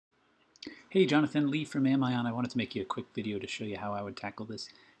Hey Jonathan, Lee from Amion. I wanted to make you a quick video to show you how I would tackle this.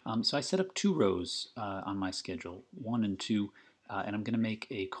 So I set up two rows on my schedule, 1 and 2, and I'm going to make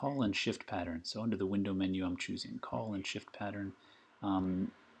a call and shift pattern. So under the window menu I'm choosing call and shift pattern.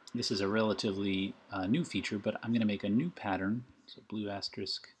 This is a relatively new feature, but I'm going to make a new pattern, so blue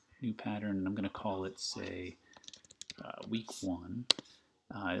asterisk, new pattern, and I'm going to call it, say, week 1.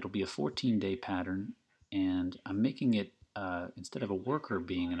 It'll be a 14-day pattern, and I'm making it, instead of a worker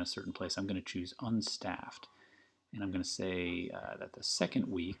being in a certain place, I'm going to choose unstaffed. And I'm going to say that the second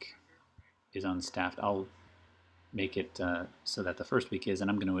week is unstaffed. I'll make it so that the first week is, and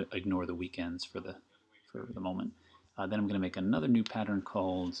I'm going to ignore the weekends for the moment. Then I'm going to make another new pattern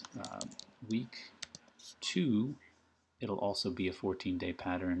called week 2. It'll also be a 14-day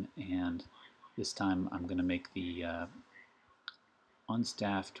pattern, and this time I'm going to make the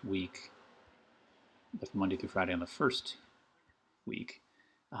unstaffed week Monday through Friday on the first week.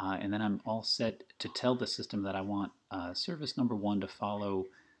 And then I'm all set to tell the system that I want service number 1 to follow,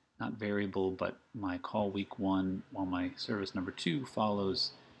 not variable, but my call week 1, while my service number 2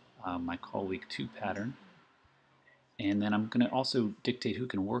 follows my call week 2 pattern. And then I'm going to also dictate who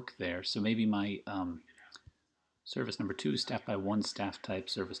can work there. So maybe my service number 2 is staffed by one staff type,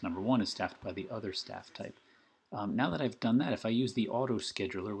 service number 1 is staffed by the other staff type. Now that I've done that, if I use the auto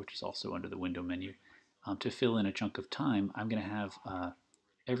scheduler, which is also under the window menu, to fill in a chunk of time, I'm going to have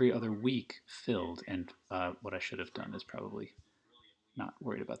every other week filled, and what I should have done is probably not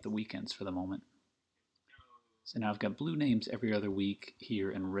worried about the weekends for the moment. So now I've got blue names every other week here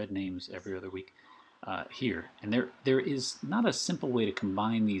and red names every other week here. And there is not a simple way to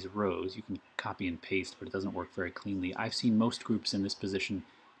combine these rows. You can copy and paste, but it doesn't work very cleanly. I've seen most groups in this position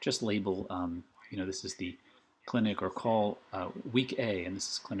just label, this is the clinic or call week A, and this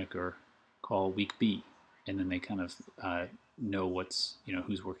is clinic or call week B, and then they kind of know what's,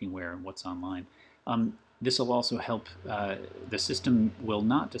 who's working where and what's online. This will also help. The system will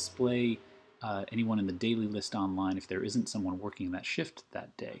not display anyone in the daily list online if there isn't someone working that shift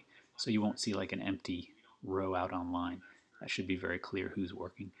that day. So you won't see like an empty row out online. That should be very clear who's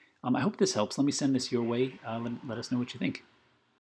working. I hope this helps. Let me send this your way. Let us know what you think.